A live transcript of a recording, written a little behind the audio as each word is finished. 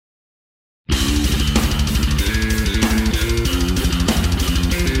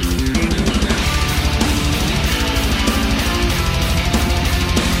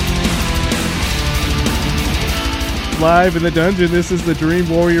live in the dungeon. This is the Dream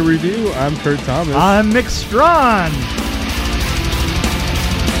Warrior Review. I'm Kurt Thomas. I'm Mick Strawn.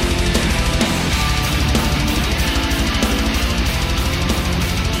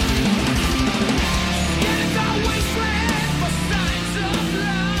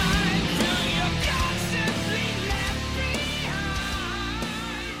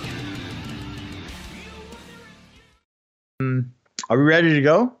 Are we ready to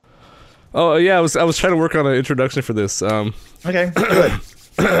go? Oh yeah, I was trying to work on an introduction for this. Okay, good.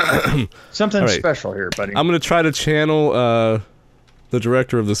 Something right. special here, buddy. I'm gonna try to channel the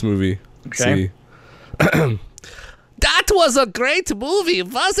director of this movie. Okay. See. That was a great movie,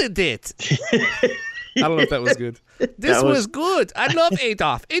 wasn't it? I don't know if that was good. This was good. I love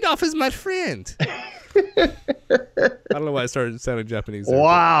Adolf. Adolf is my friend. I don't know why I started sounding Japanese there.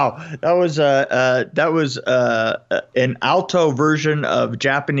 Wow, that was an alto version of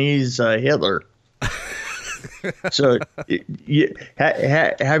Japanese Hitler. So,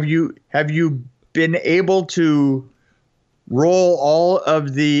 have you been able to roll all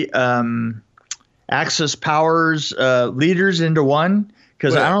of the Axis powers leaders into one?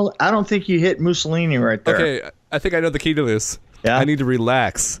 Because I don't think you hit Mussolini right there. Okay, I think I know the key to this. Yeah? I need to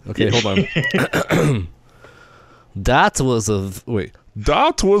relax. Okay, hold on. That was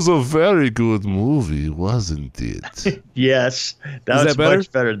a very good movie, wasn't it? Yes, that was better?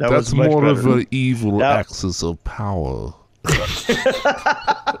 much better. That's was much more better. of an evil axis of power. I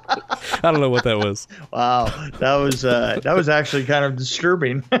don't know what that was. Wow, that was actually kind of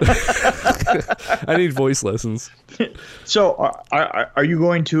disturbing. I need voice lessons. So, are you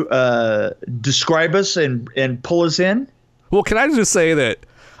going to describe us and pull us in? Well, can I just say that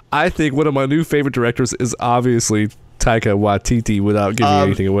I think one of my new favorite directors is obviously Taika Waititi without giving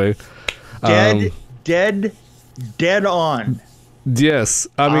anything away. Dead on. Yes.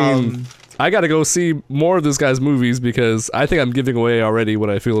 I mean, I got to go see more of this guy's movies because I think I'm giving away already what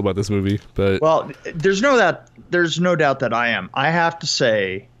I feel about this movie. But well, there's no doubt that I am. I have to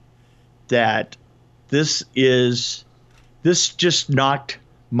say that this just knocked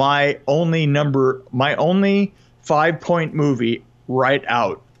my only 5-point movie right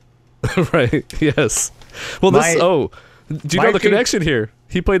out. Right. Yes. Well, do you know the connection here?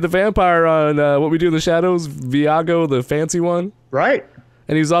 He played the vampire on What We Do in the Shadows, Viago, the fancy one. Right.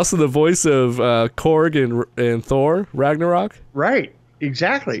 And he was also the voice of Korg and Thor, Ragnarok. Right.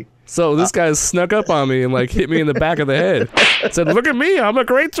 Exactly. So this guy snuck up on me and like hit me in the back of the head. Said, "Look at me, I'm a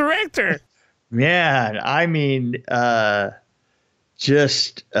great director." Man, I mean, I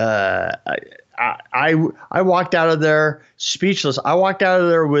walked out of there speechless. I walked out of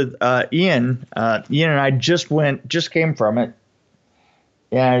there with Ian. Ian and I just came from it,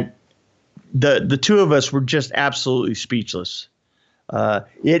 and the two of us were just absolutely speechless.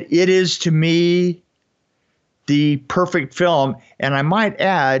 It is to me the perfect film, and I might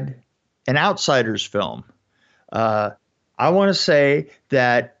add, an outsider's film. I want to say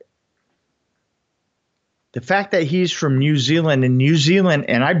that the fact that he's from New Zealand,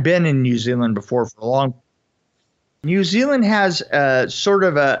 and I've been in New Zealand before for a long. New Zealand has sort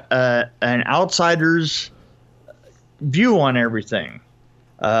of an outsider's view on everything,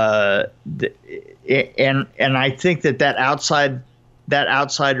 and I think that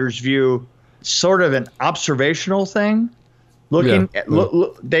outsider's view, sort of an observational thing.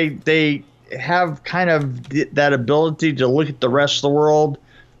 They have kind of that ability to look at the rest of the world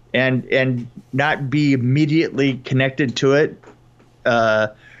and not be immediately connected to it,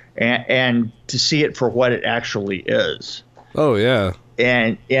 and to see it for what it actually is. Oh yeah.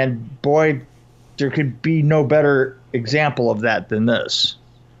 And boy, there could be no better example of that than this.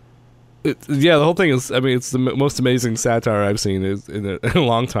 The whole thing is, I mean, it's the most amazing satire I've seen in a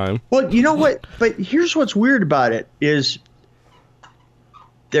long time. Well, you know what? But here's what's weird about it is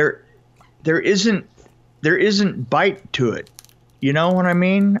there isn't bite to it. You know what I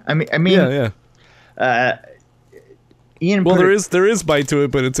mean? I mean. Yeah. Ian. Well, there is bite to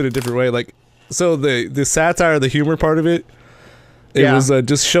it, but it's in a different way. Like, so the satire, the humor part of it, was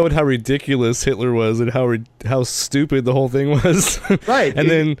just showed how ridiculous Hitler was and how stupid the whole thing was.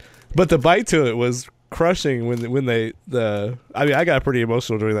 Right. But the bite to it was crushing when I mean, I got pretty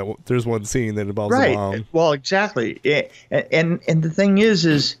emotional during that. There's one scene that involves a bomb. Well, exactly. And the thing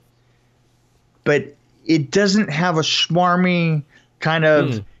is, but it doesn't have a schmarmy kind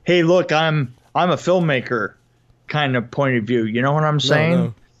of, hey, look, I'm a filmmaker kind of point of view. You know what I'm saying?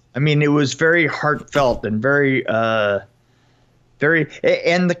 No. I mean, it was very heartfelt and very, and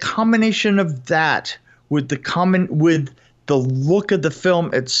the combination of that with the look of the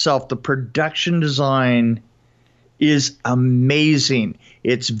film itself, the production design is amazing.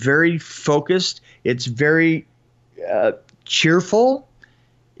 It's very focused. It's very cheerful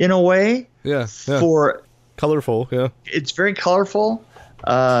in a way. Yeah. For colorful. Yeah. It's very colorful.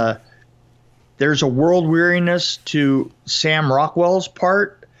 There's a world weariness to Sam Rockwell's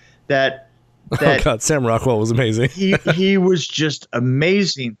part that oh God, Sam Rockwell was amazing. he was just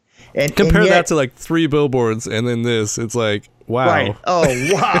amazing. And compare and yet, that to like 3 Billboards and then this, it's like, wow. Right. Oh,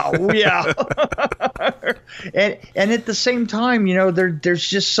 wow. Yeah. and at the same time, you know, there's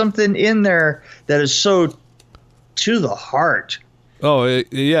just something in there that is so to the heart. Oh,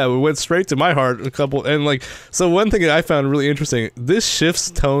 yeah, it went straight to my heart and like, so one thing that I found really interesting, this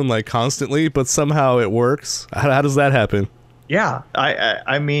shifts tone like constantly, but somehow it works. How does that happen? Yeah.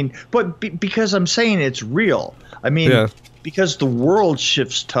 I mean, but because I'm saying it's real. I mean, yeah. Because the world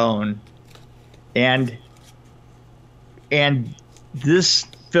shifts tone and this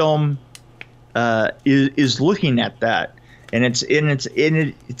film is looking at that, and it's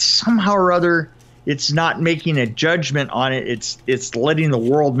somehow or other, it's not making a judgment on it. It's letting the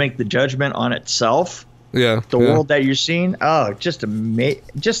world make the judgment on itself. Yeah, the world that you're seeing. Oh, just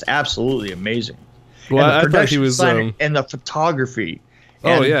absolutely amazing. Well, and the I thought he was and the photography.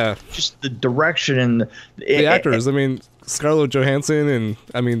 Oh yeah, just the direction and the actors. I mean, Scarlett Johansson and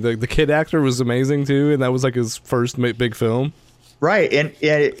I mean the kid actor was amazing too, and that was like his first big film. Right, and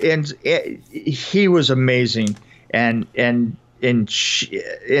he was amazing, and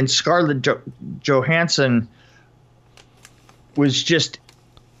Scarlett Johansson was just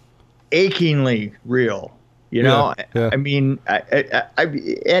achingly real, you know. Yeah. I mean,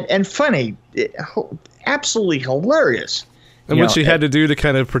 and funny, absolutely hilarious. And what she had to do to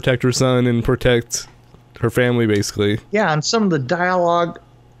kind of protect her son and protect her family, basically. Yeah, and some of the dialogue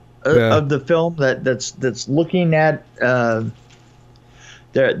of the film that's looking at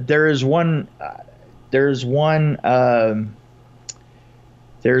there's one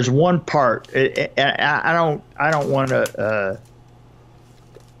part. I don't want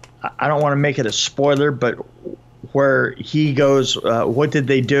to make it a spoiler, but where he goes, "What did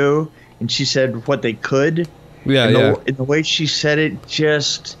they do?" and she said, "What they could." Yeah, and the way she said it,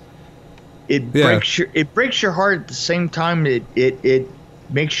 breaks your heart. At the same time, it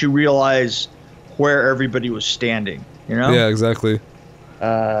makes you realize where everybody was standing. You know? Yeah, exactly.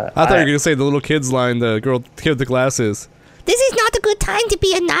 I thought you were gonna say the little kid's line, the kid with the glasses. This is not a good time to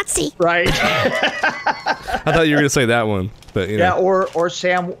be a Nazi. Right. I thought you were gonna say that one, but you know. Yeah, or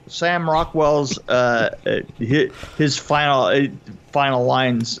Sam Rockwell's his final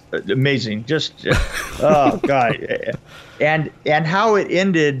lines, amazing. Just oh God, and how it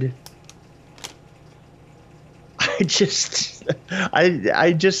ended. I just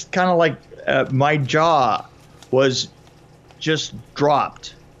kind of like my jaw was just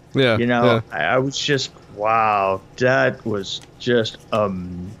dropped. Yeah, you know, yeah. I was just, wow, that was just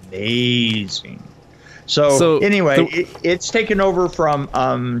amazing. So anyway, it's taken over from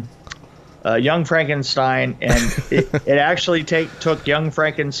Young Frankenstein, and it actually took Young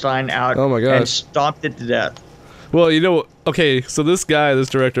Frankenstein out. Oh my gosh. And stomped it to death. Well, you know, okay, so this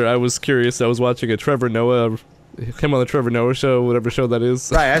director, I was curious. I was watching him on the Trevor Noah show, whatever show that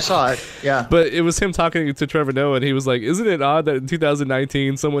is. Right, I saw it, yeah. But it was him talking to Trevor Noah, and he was like, isn't it odd that in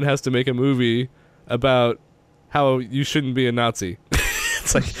 2019 someone has to make a movie about how you shouldn't be a Nazi?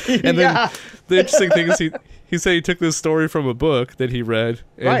 It's like, and then the interesting thing is he said he took this story from a book that he read,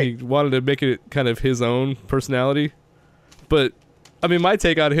 and he wanted to make it kind of his own personality. But, I mean, my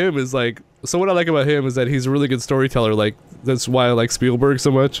take on him is like, so what I like about him is that he's a really good storyteller. Like, that's why I like Spielberg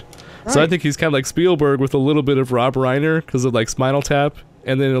so much. Right. So I think he's kind of like Spielberg with a little bit of Rob Reiner because of like Spinal Tap,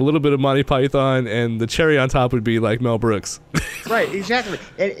 and then a little bit of Monty Python, and the cherry on top would be like Mel Brooks. Right, exactly.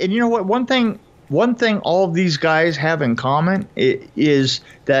 And you know what? One thing all of these guys have in common is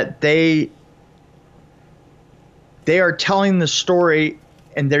that they are telling the story,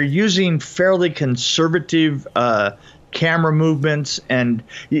 and they're using fairly conservative camera movements, and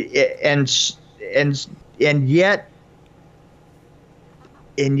yet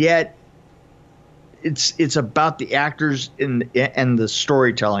it's about the actors and the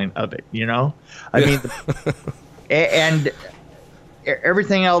storytelling of it, you know. I mean, and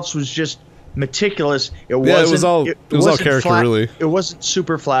everything else was just meticulous. It was all character, really. It wasn't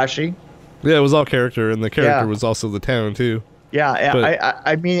super flashy. Yeah, it was all character, and the character was also the town too. Yeah,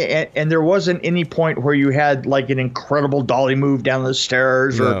 I mean, and there wasn't any point where you had like an incredible dolly move down the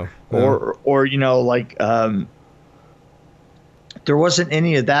stairs, or you know, like there wasn't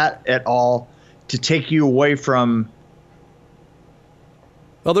any of that at all to take you away from.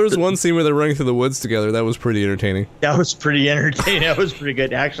 Well, there was one scene where they're running through the woods together. That was pretty entertaining. That was pretty entertaining. That was pretty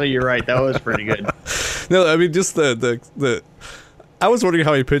good. Actually, you're right. That was pretty good. No, I mean, just the I was wondering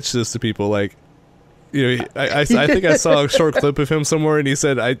how he pitched this to people. Like, I think I saw a short clip of him somewhere, and he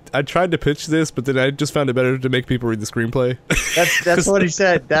said, I tried to pitch this, but then I just found it better to make people read the screenplay. That's what he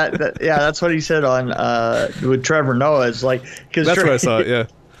said. That's what he said on with Trevor Noah. It's like, because that's where I saw it. Yeah,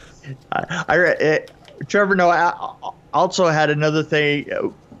 I read it. Trevor Noah also had another thing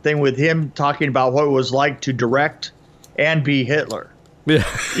with him talking about what it was like to direct and be Hitler. Yeah.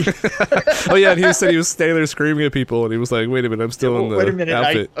 Oh yeah, and he said he was standing there screaming at people, and he was like, "Wait a minute, I'm still in the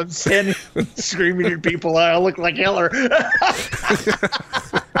outfit. I'm standing screaming at people. I look like Hitler."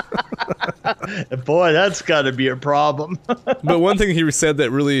 Boy, that's got to be a problem. But one thing he said that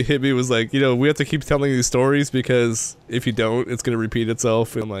really hit me was like, we have to keep telling these stories because if you don't, it's going to repeat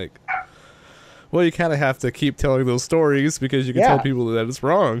itself. And I'm like, well, you kind of have to keep telling those stories because you can tell people that it's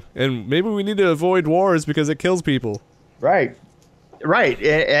wrong, and maybe we need to avoid wars because it kills people. Right.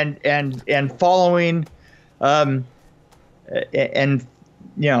 And following,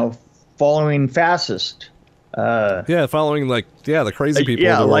 following fascist. Following the crazy people.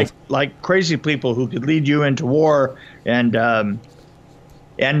 Yeah, of the world. like crazy people who could lead you into war and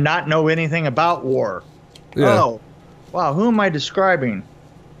not know anything about war. Yeah. Oh, wow, who am I describing?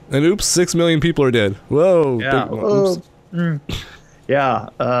 And oops, 6 million people are dead. Whoa. Yeah. Oops. Yeah.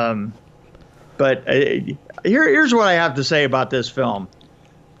 But here's what I have to say about this film.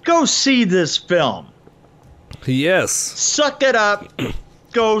 Go see this film. Yes. Suck it up.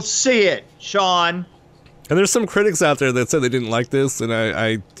 Go see it, Sean. And there's some critics out there that said they didn't like this, and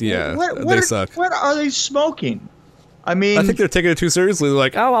they suck. What are they smoking? I mean, I think they're taking it too seriously. They're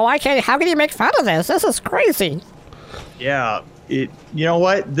like, oh, well, how can you make fun of this? This is crazy. Yeah. You know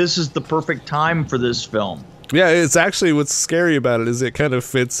what? This is the perfect time for this film. Yeah, it's actually what's scary about it is it kind of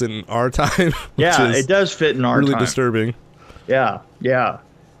fits in our time. Yeah, it does fit in our time. Really disturbing. Yeah.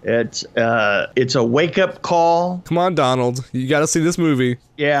 It's a wake up call. Come on, Donald, you got to see this movie.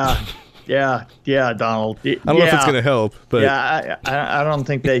 Yeah, Donald. I don't know if it's gonna help, but I don't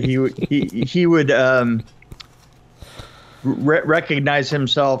think that he would recognize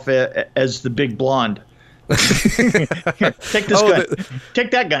himself as the big blonde. Here, take this gun.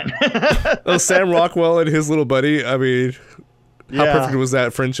 Take that gun. Sam Rockwell and his little buddy. I mean, how perfect was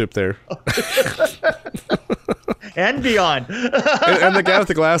that friendship there? And beyond. and the guy with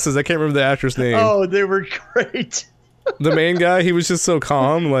the glasses, I can't remember the actor's name. Oh, they were great. The main guy, he was just so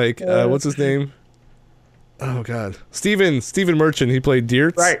calm. Like, what's his name? Oh God, Stephen Merchant. He played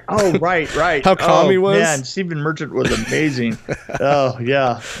Deertz. Right. Oh, right. How calm he was. Man, Stephen Merchant was amazing. Oh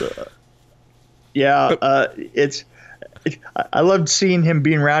yeah. Yeah, I loved seeing him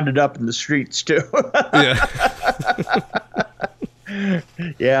being rounded up in the streets too.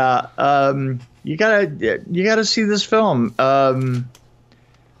 Yeah. You gotta see this film.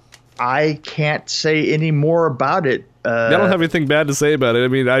 I can't say any more about it. I don't have anything bad to say about it. I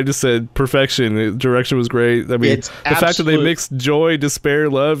mean, I just said perfection. The direction was great. I mean, the fact that they mixed joy, despair,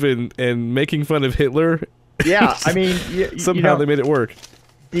 love, and making fun of Hitler. Yeah, I mean, somehow they made it work.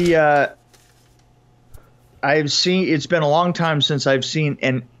 It's been a long time since I've seen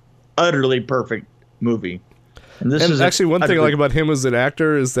an utterly perfect movie. And this is actually one thing I like about him as an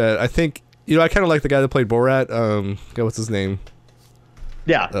actor is that I think, I kind of like the guy that played Borat. What's his name?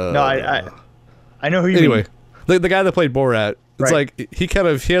 Yeah. I know who you mean. The guy that played Borat, it's like he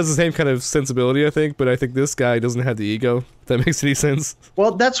has the same kind of sensibility, I think, but I think this guy doesn't have the ego. If that makes any sense.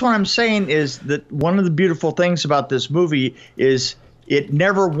 Well, that's what I'm saying is that one of the beautiful things about this movie is it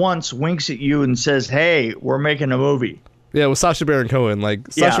never once winks at you and says, "Hey, we're making a movie." Yeah, with Sacha Baron Cohen,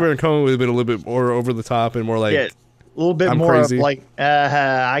 Sacha Baron Cohen would have been a little bit more over the top and more like, a little bit more crazy. Of like,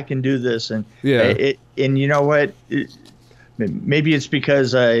 I can do this, and and you know what? Maybe it's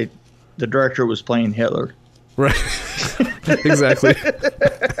because the director was playing Hitler. Right. Exactly.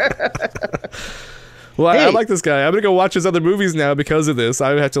 Well, I like this guy. I'm gonna go watch his other movies now because of this.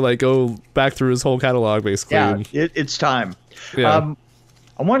 I have to go back through his whole catalog basically. Yeah, it's time. Yeah.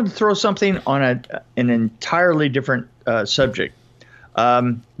 I wanted to throw something on an entirely different subject.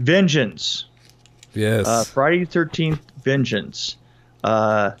 Vengeance. Yes. Friday the 13th Vengeance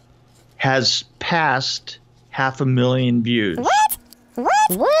has passed 500,000 views.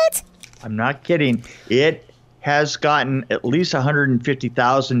 What? I'm not kidding. It has gotten at least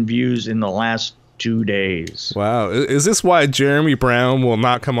 150,000 views in the last 2 days. Wow. Is this why Jeremy Brown will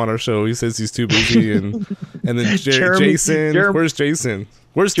not come on our show? He says he's too busy. And then Jason. Where's Jason?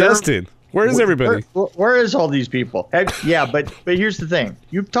 Where's Dustin? Where is everybody? Where is all these people? Yeah, but here's the thing.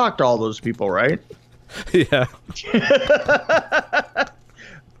 You've talked to all those people, right? Yeah.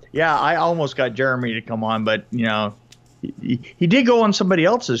 Yeah, I almost got Jeremy to come on, but, he did go on somebody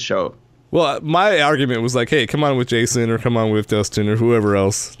else's show. Well, my argument was like, hey, come on with Jason or come on with Dustin or whoever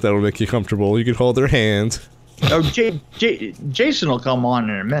else that'll make you comfortable. You can hold their hand. Oh, Jason will come on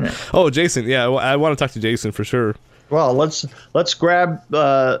in a minute. Oh, Jason. Yeah, well, I want to talk to Jason for sure. Well, let's grab.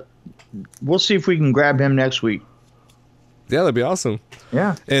 We'll see if we can grab him next week. Yeah, that'd be awesome.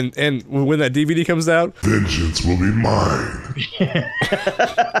 Yeah. And when that DVD comes out, vengeance will be mine.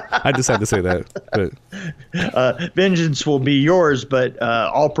 I just had to say that. But vengeance will be yours, but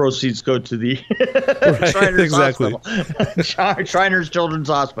all proceeds go to the right, Shriners exactly. Hospital. Shriners Children's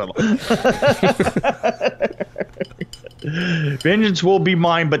Hospital. Vengeance will be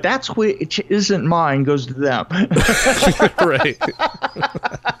mine, but that's which isn't mine goes to them. Right.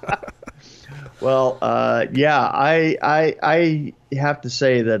 Well, yeah, I have to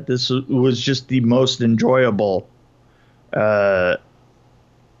say that this was just the most enjoyable.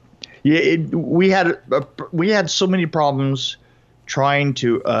 We had so many problems trying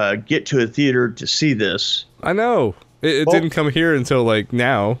to get to a theater to see this. I know it didn't come here until like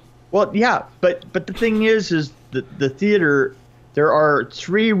now. Well, yeah, but the thing is the theater. There are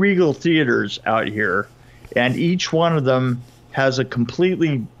 3 Regal theaters out here, and each one of them has a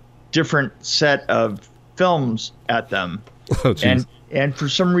completely different set of films at them. Oh, and for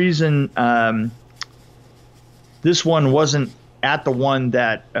some reason this one wasn't at the one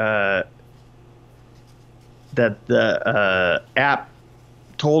that the app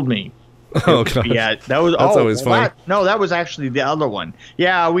told me. Oh god. Yeah, that was that's always fun. That was actually the other one.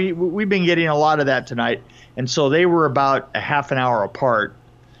 Yeah, we've been getting a lot of that tonight, and so they were about a half an hour apart.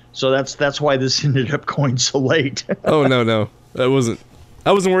 So that's why this ended up going so late. Oh no.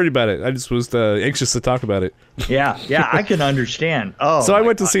 I wasn't worried about it. I just was anxious to talk about it. Yeah, I can understand. Oh, so I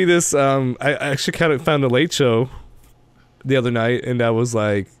went to see this. I actually kind of found a late show the other night, and I was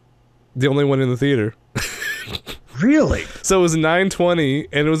like the only one in the theater. Really? So it was 9:20,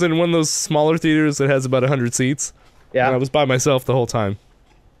 and it was in one of those smaller theaters that has about 100 seats. Yeah. And I was by myself the whole time.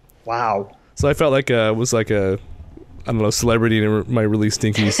 Wow. So I felt like I was like a, I don't know, celebrity in my really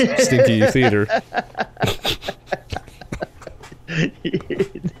stinky theater.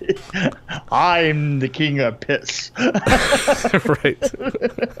 I'm the king of piss. Right.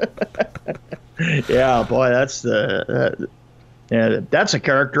 Yeah, boy, that's that's a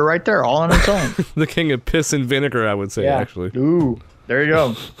character right there, all on its own. The king of piss and vinegar, I would say, actually. Ooh, there you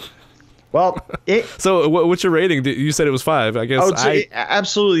go. Well, so what's your rating? You said it was 5. I guess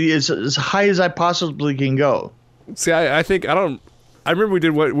absolutely as high as I possibly can go. See, I think I remember we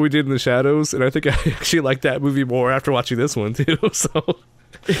did what we did in the Shadows, and I think I actually like that movie more after watching this one too. So,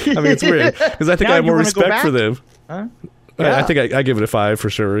 I mean, it's weird because I think I have more respect for them. Huh? Yeah. I think I give it a 5 for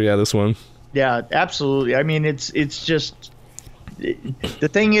sure. Yeah, this one. Yeah, absolutely. I mean, it's just the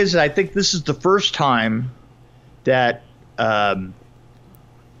thing is, I think this is the first time that I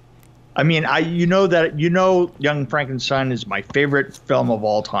mean, Young Frankenstein is my favorite film of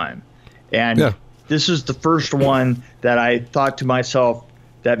all time, and this is the first one that I thought to myself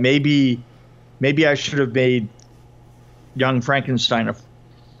that maybe I should have made Young Frankenstein a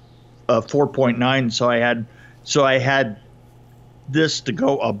 4.9, so I had this to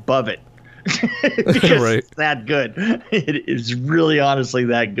go above it. Because right. It's that good. It is really honestly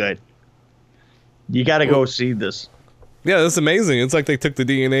that good. You got to go see this. Yeah, that's amazing. It's like they took the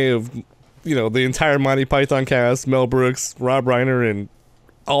DNA of, the entire Monty Python cast, Mel Brooks, Rob Reiner, and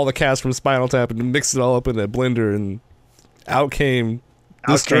all the cast from Spinal Tap, and mixed it all up in a blender, and out came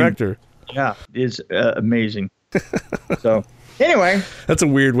this director. Yeah, it's amazing. So, anyway. That's a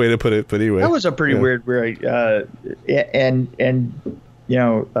weird way to put it, but anyway. That was a pretty weird way.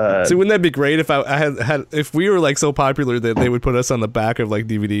 See, wouldn't that be great if I had if we were like so popular that they would put us on the back of like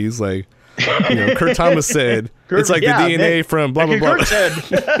DVDs, like Kurt Thomas said, it's like the DNA from blah blah blah. Kurt said,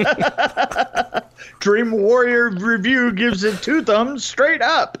 Dream Warrior Review gives it 2 thumbs straight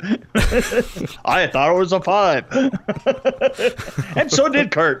up. I thought it was a 5, and so did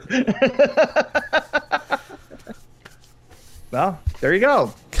Kurt. Well, there you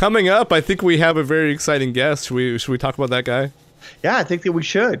go. Coming up, I think we have a very exciting guest. Should we talk about that guy? Yeah, I think that we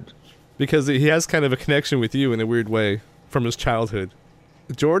should. Because he has kind of a connection with you in a weird way from his childhood.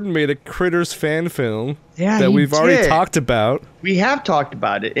 Jordan made a Critters fan film that we've already talked about. We have talked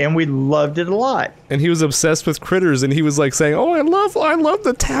about it, and we loved it a lot. And he was obsessed with Critters, and he was like saying, "Oh, I love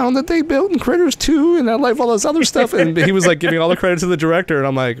the town that they built in Critters 2, and I like all this other stuff." And he was like giving all the credit to the director, and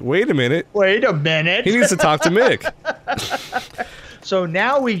I'm like, "Wait a minute. He needs to talk to Mick." So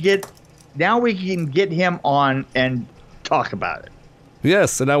now we can get him on and talk about it.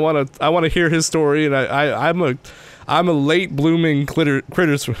 Yes, and I want to hear his story, and I'm I'm a late blooming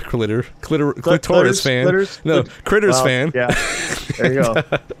clitoris fan. Critters fan. Yeah. There you go.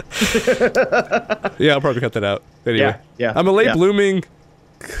 Yeah, I'll probably cut that out. Anyway. Yeah. I'm a late blooming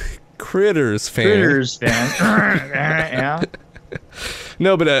Critters fan. Critters fan. Yeah.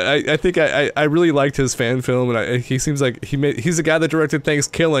 No, but I think I really liked his fan film, and he seems like he's the guy that directed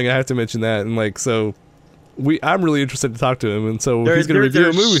Thanksgiving. I have to mention that, and like so, I'm really interested to talk to him, and so he's going to review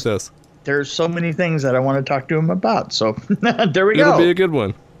a movie with us. There's so many things that I want to talk to him about. So there we go. It'll be a good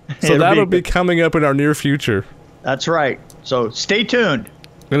one. So that'll be coming up in our near future. That's right. So stay tuned.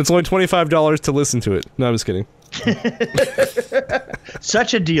 And it's only $25 to listen to it. No, I'm just kidding.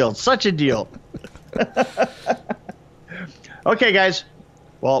 Such a deal. Such a deal. Okay, guys.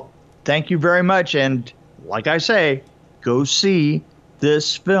 Well, thank you very much. And like I say, go see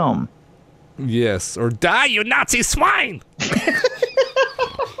this film. Yes. Or die, you Nazi swine!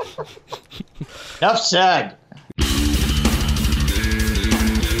 Enough said.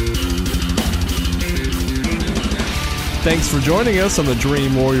 Thanks for joining us on the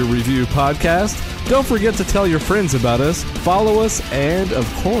Dream Warrior Review podcast. Don't forget to tell your friends about us, follow us, and,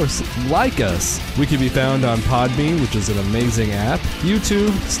 of course, like us. We can be found on Podbean, which is an amazing app,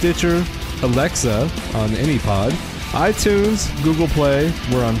 YouTube, Stitcher, Alexa on any pod, iTunes, Google Play.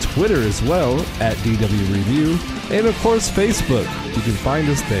 We're on Twitter as well, at DW Review, and, of course, Facebook. You can find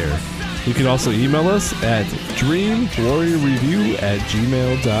us there. You can also email us at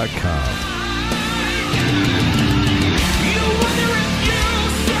dreamwarriorreview@gmail.com.